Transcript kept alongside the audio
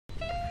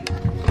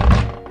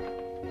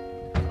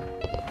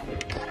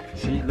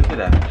See, look at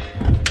that.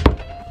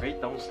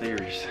 Right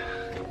downstairs.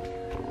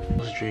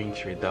 Those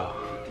drinks right there.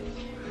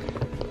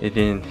 And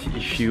then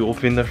if you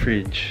open the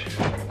fridge,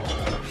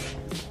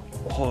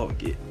 oh,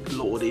 get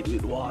loaded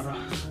with water.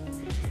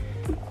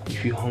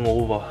 If you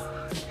hungover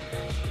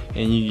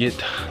and you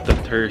get the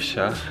thirst,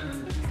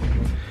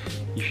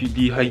 if you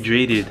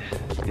dehydrated,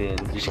 then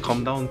just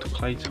come down to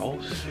Clyde's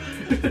house.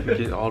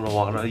 Get all the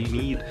water you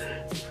need.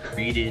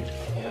 Read it.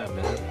 Yeah,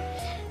 man.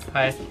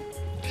 Hi.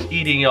 Just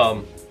eating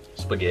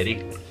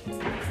spaghetti.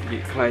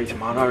 Get Clyde's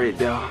mana right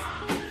there.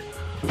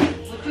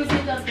 What you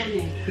did that for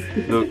me?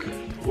 Look.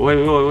 What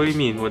do you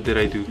mean? What did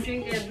I do?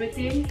 Drink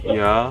everything?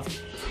 Yeah.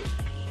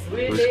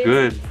 Really? It was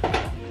good.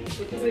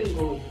 What you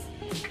go?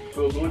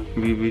 So good.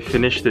 We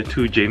finished the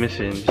 2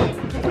 Jamesons.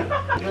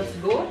 That's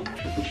good?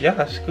 Yeah,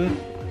 that's good.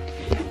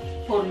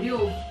 For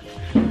you.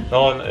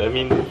 No, I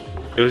mean,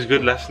 it was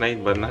good last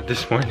night, but not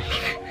this morning.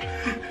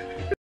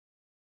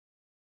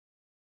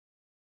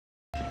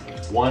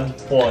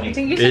 140. I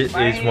think you It should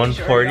buy is it.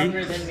 140. You're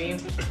younger than me.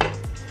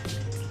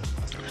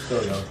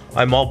 So young.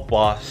 I'm all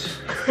boss,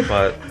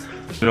 but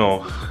you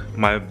know,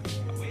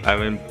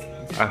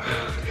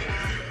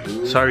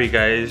 sorry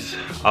guys,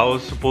 I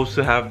was supposed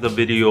to have the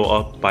video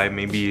up by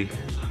maybe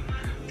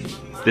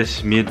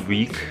this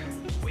midweek.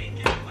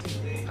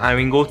 I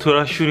mean, go to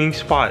the shooting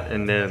spot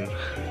and then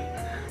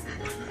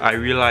I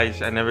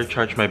realized I never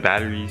charged my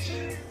batteries.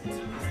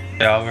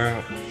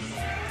 Yeah,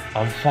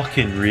 I'm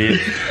fucking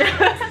ripped.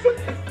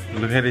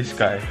 Look at this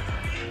guy.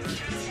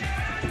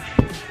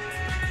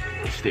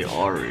 They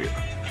are real.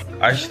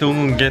 I still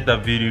won't get the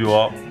video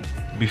up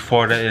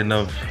before the end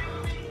of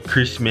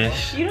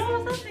Christmas. You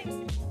know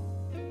something?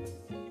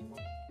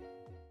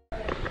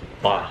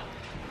 Bah.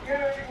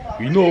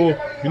 You know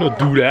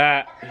do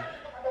that.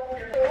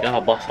 Yeah,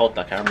 I'll bust out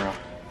the camera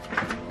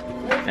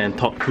and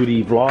talk to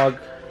the vlog.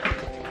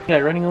 Yeah,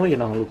 running away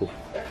now, look.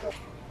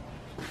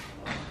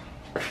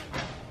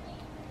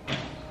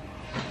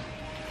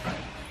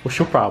 What's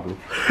your problem?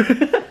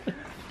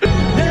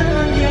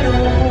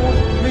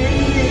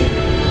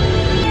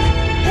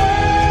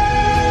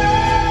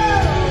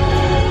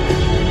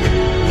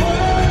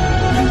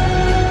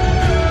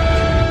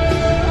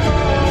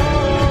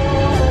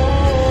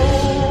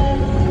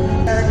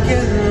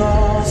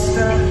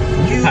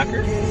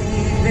 Packer?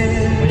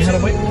 When you had a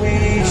bite?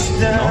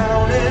 No?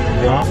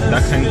 No?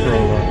 That kind of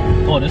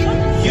oh, this one?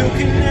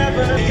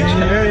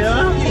 Cherry,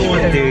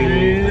 one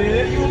day.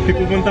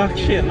 People gonna talk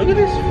shit. Look at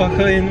this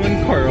fucker in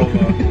one car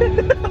over.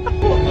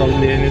 I'll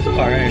lay in his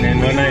car and then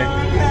when I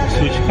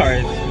switch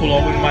cars, pull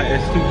up with my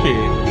S2K.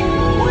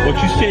 What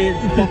you say,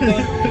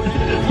 fucker?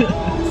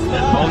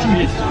 All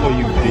this for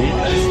you,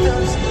 bitch.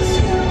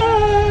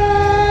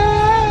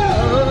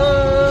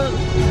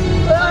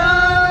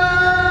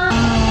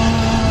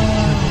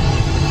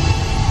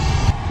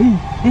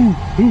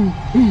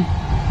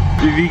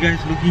 If you guys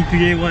looking to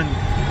get one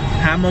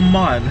hammer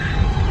mod,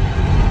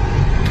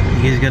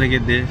 you guys gotta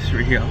get this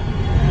right here.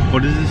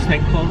 What is this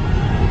thing called?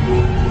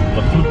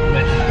 The fluke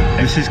mesh.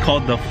 This is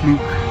called the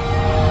fluke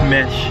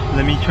mesh.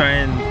 Let me try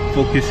and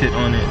focus it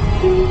on it.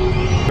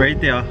 Right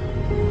there.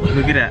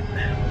 Look at that.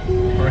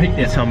 Right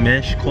there. It's a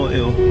mesh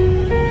coil.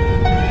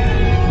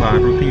 But I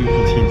don't think you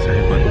can see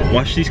inside. But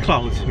watch these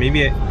clouds.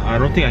 Maybe I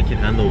don't think I can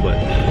handle, but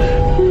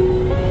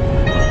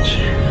watch.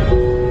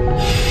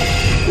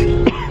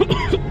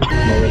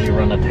 Already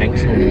run a tank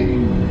so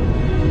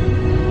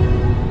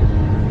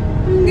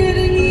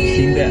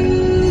seen that.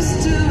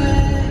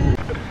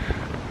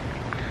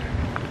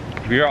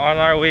 We are on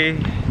our way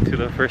to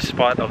the first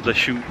spot of the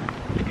shoot.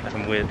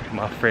 I'm with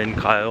my friend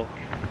Kyle.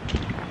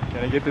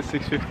 Can I get the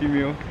 650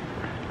 meal?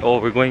 Oh,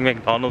 we're going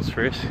McDonald's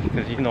first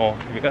because you know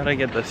we gotta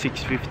get the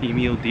 650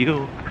 meal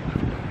deal.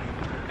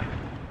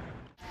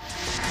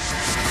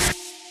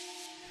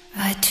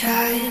 I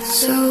tried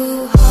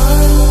so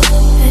hard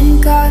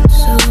and got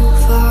so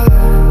far,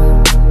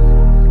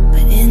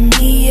 but in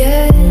the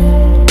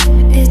end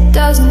it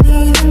doesn't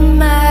even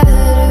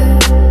matter.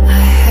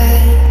 I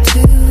had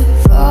to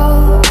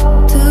fall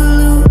to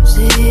lose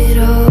it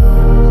all,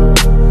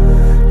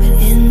 but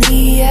in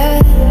the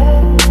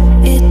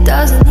end it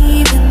doesn't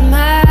even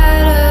matter.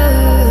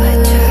 I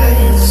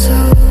tried so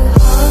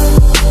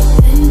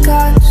hard and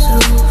got so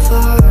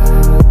far,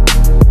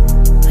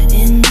 but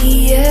in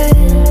the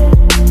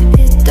end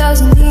it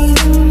doesn't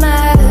even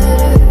matter.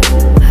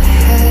 I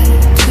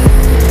had to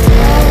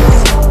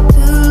fall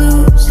to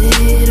lose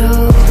it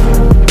all,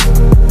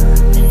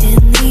 but in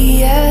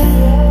the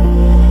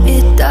end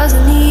it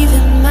doesn't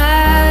even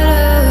matter.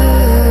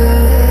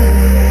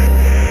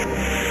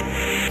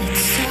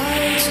 It's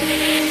hard to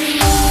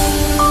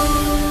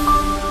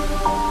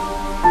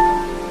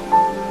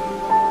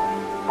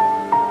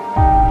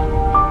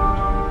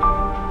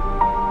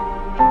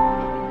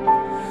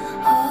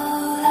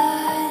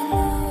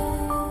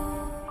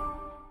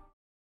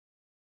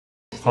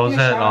How's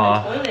that?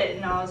 Toilet,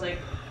 and I was like,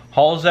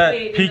 How's that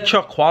Wait,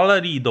 picture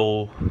quality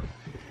though?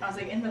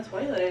 in the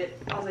toilet.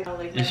 I was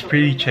like, It's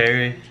pretty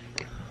cherry.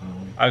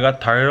 I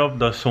got tired of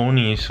the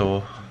Sony,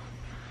 so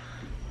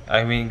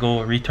I mean,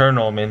 go return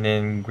them and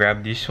then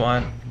grab this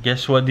one.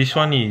 Guess what this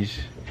one is?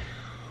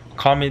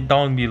 Comment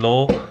down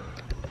below.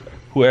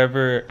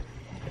 Whoever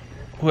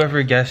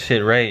guessed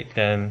it right,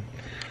 then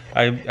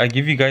I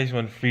give you guys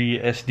one free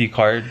SD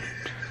card,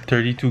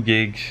 32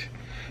 gigs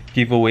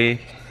giveaway.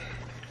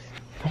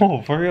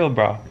 Oh, for real,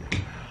 bro.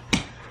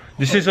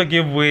 This is a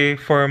giveaway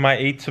for my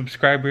 8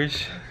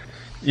 subscribers.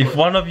 If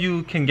one of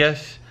you can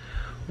guess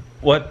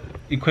what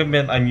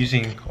equipment I'm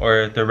using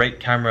or the right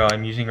camera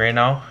I'm using right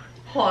now,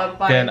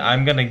 then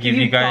I'm gonna give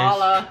you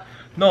guys.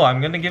 No, I'm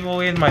gonna give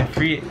away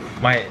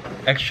my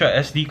extra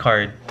SD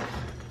card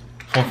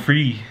for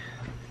free.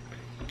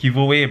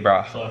 Giveaway,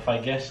 bro. So if I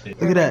guessed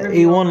it. Look at that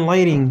A1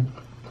 lighting.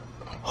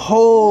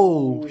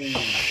 Oh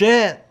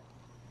shit!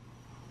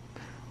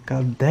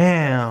 God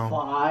damn.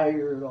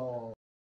 Fire, dog.